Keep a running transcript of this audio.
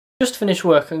Just finished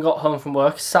work and got home from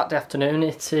work. It's Saturday afternoon.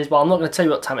 It is, well, I'm not going to tell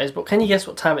you what time it is, but can you guess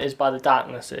what time it is by the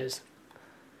darkness it is?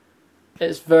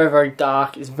 It's very, very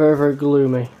dark. It's very, very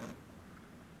gloomy.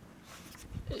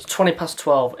 It's 20 past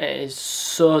 12. It is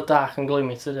so dark and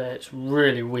gloomy today. It's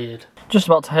really weird. Just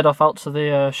about to head off out to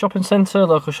the shopping centre,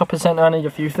 local shopping centre. I need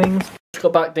a few things. Just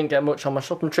got back, didn't get much on my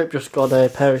shopping trip. Just got a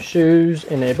pair of shoes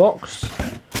in a box.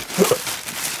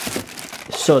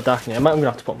 It's so dark in here. I'm going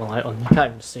to have to put my light on. You can't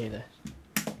even see this.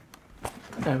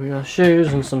 There we go,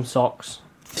 shoes and some socks.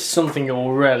 This is something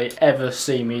you'll rarely ever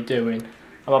see me doing.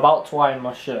 I'm about to iron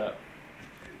my shirt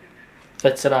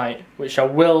for tonight, which I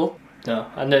will. No,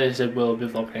 I nearly said will be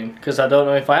vlogging, because I don't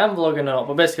know if I am vlogging or not,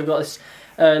 but basically I've got this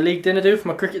league dinner due for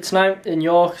my cricket tonight in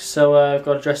York, so I've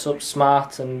got to dress up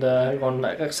smart and go and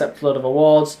accept a load of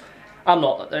awards. I'm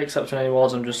not accepting any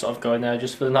awards, I'm just sort of going there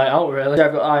just for the night out really.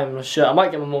 I've got to iron my shirt. I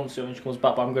might get my mum to do it when she comes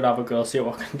back, but I'm going to have a go, see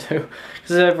what I can do.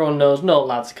 Because everyone knows, no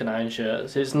lads can iron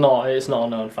shirts. It's not a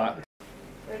known fact.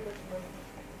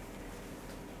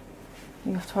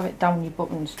 You have to have it down your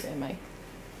buttons, Jamie.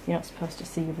 You're not supposed to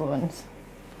see your buttons.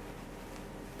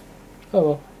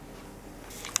 Oh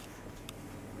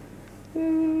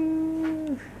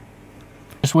well.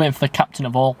 Just waiting for the captain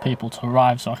of all people to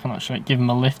arrive so I can actually give him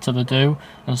a lift to the do.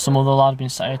 And some other lad been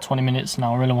sat here 20 minutes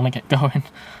now. I really want to get going.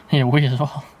 Here we as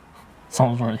well.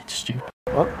 Sounds really stupid.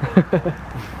 What?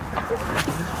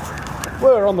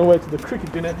 We're on the way to the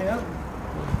cricket dinner here.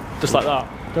 Just like that.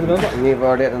 And you've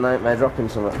already had a nightmare dropping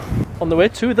something. On the way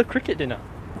to the cricket dinner.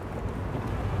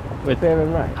 With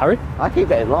Harry? I keep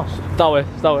getting lost. That way,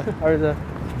 Harry's there.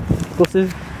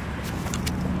 Buses.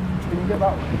 Can you get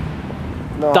that way?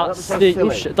 No, that's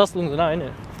that's London Eye, isn't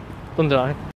it? London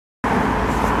Eye.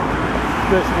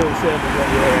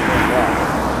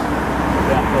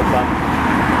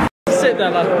 Sit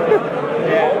there, lad.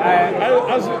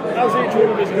 Yeah, as each one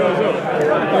of us goes up.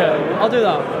 Yeah, I'll do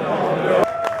that.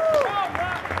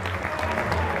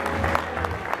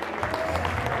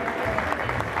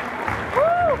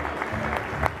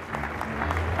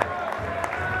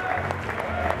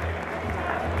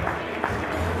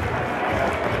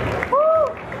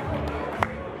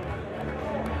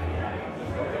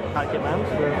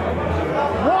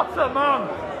 What a man!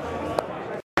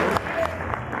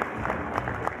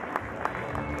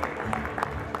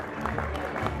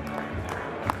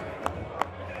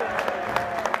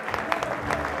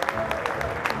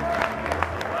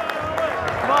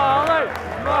 Marley!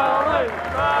 Marley!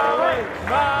 Marley!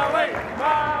 Marley!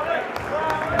 Marley!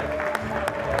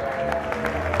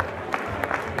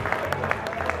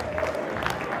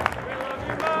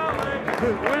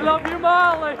 Marley! We love you,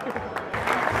 Marley!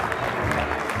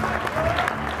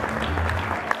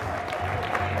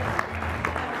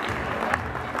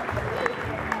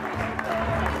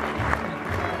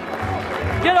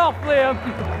 Get off, Liam!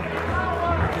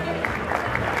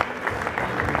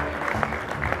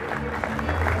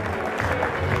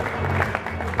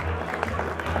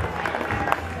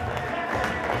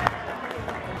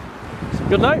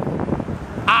 Good night.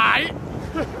 Aye!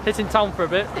 Hitting town for a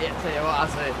bit. Yeah, tell you what, I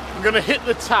say. I'm gonna hit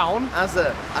the town. I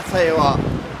tell you what,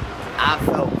 I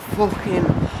felt fucking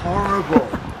horrible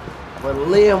when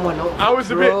Liam went up.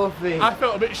 I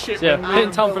felt a bit shit. So, yeah, hitting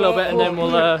town for a little bit and then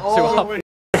we'll see what happens.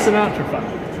 Sinatra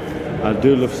fan. I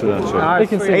do love Sinatra.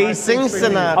 He sings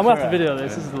Sinatra. I'm gonna have to video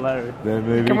this is hilarious. There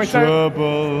may be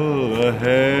trouble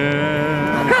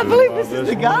ahead. I can't believe this is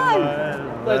the guy.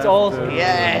 That's awesome.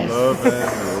 Yes.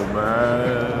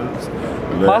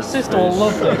 My sister will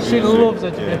love this. She loves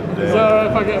it. So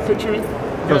if I get a picture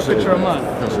of mine.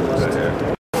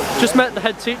 Just met the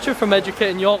head teacher from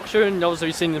Educating Yorkshire, and obviously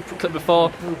you've seen the clip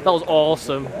before. That was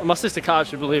awesome. And my sister can't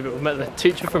actually believe it. We met the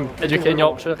teacher from Educating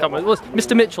Yorkshire. I can't remember.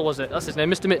 Mr. Mitchell, was it? That's his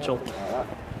name, Mr. Mitchell.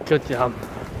 Good damn.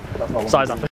 Sorry,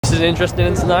 this is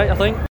interesting tonight, I think.